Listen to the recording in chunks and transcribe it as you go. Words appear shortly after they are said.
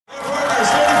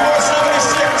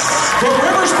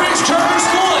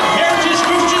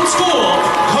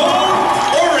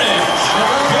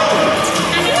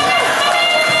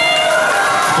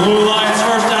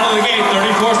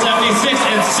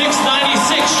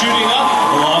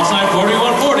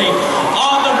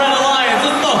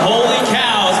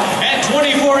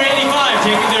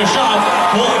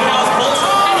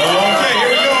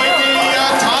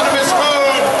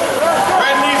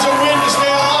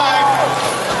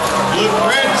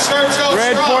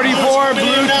Red 44,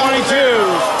 blue 22.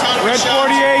 Red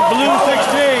 48, blue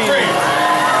 16. 3, 2,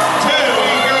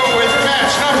 we go with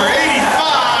match number 85.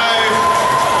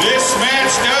 This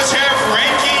match does have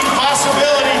ranking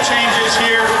possibility changes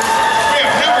here. We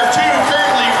have number 2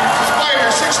 currently,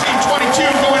 Spider 1622,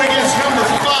 going against number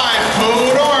 5,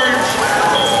 Code Orange.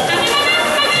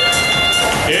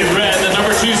 In red, the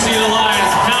number 2 seed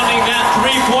Alliance pounding that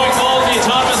 3-point goal in the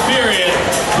autonomous period.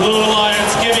 Blue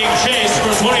Alliance giving chase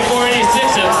for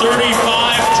 24-86 and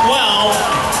 35-12.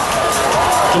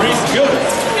 Three's good.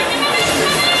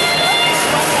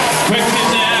 Quick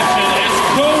into action. It's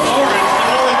Code Orange.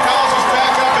 Holy calls us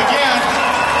back up again.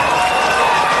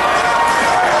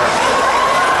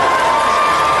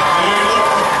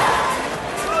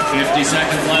 50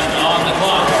 seconds left on the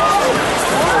clock.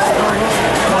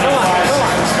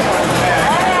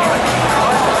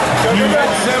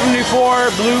 Red 74,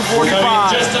 blue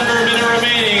 45. Just under a minute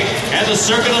remaining, and the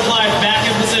Circuit of Life back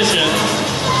in position.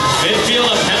 Midfield,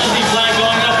 a penalty flag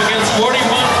going up against 41.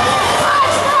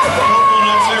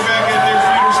 Coconuts, they're back at their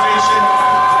feeder station.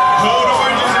 Code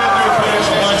Orange is at their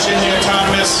position. Lunch in the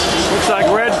autonomous. Looks like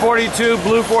red 42,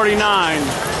 blue 49.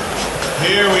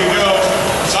 Here we go.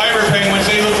 Cyber Penguins,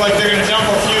 they look like they're going to dump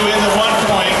a few in the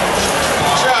 1 point.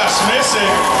 Just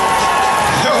missing.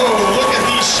 Oh, look at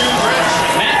these shoot reds.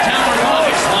 Matt Town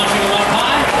Robotics launching them up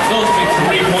high. Those will be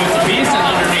 3 points apiece, and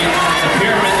underneath the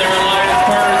pyramid there Alliance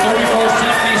per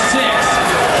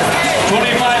 34-76.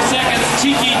 25 seconds,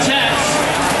 Tiki Tex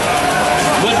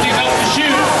lifting up to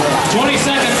shoot. 20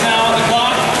 seconds now on the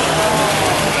clock.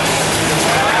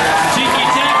 Tiki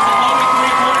Tex loading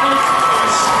 3-pointers.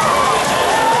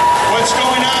 What's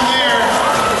going on there?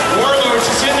 Warlords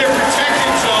is in their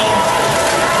protected zone.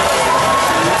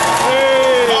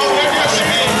 Oh, they're just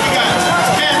shooting. We got 10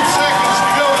 seconds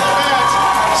to go in the match.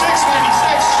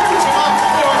 696 shoots him up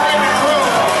before ready to roll.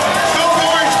 Code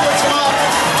Orange puts him up.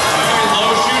 Very low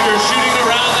shooter shooting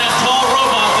around that tall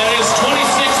robot. That is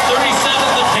 26-37,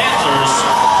 the Panthers.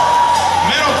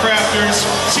 Metal Crafters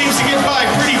seems to get by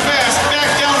pretty fast.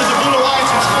 Back down to the Blue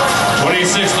Alliance.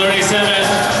 26-37.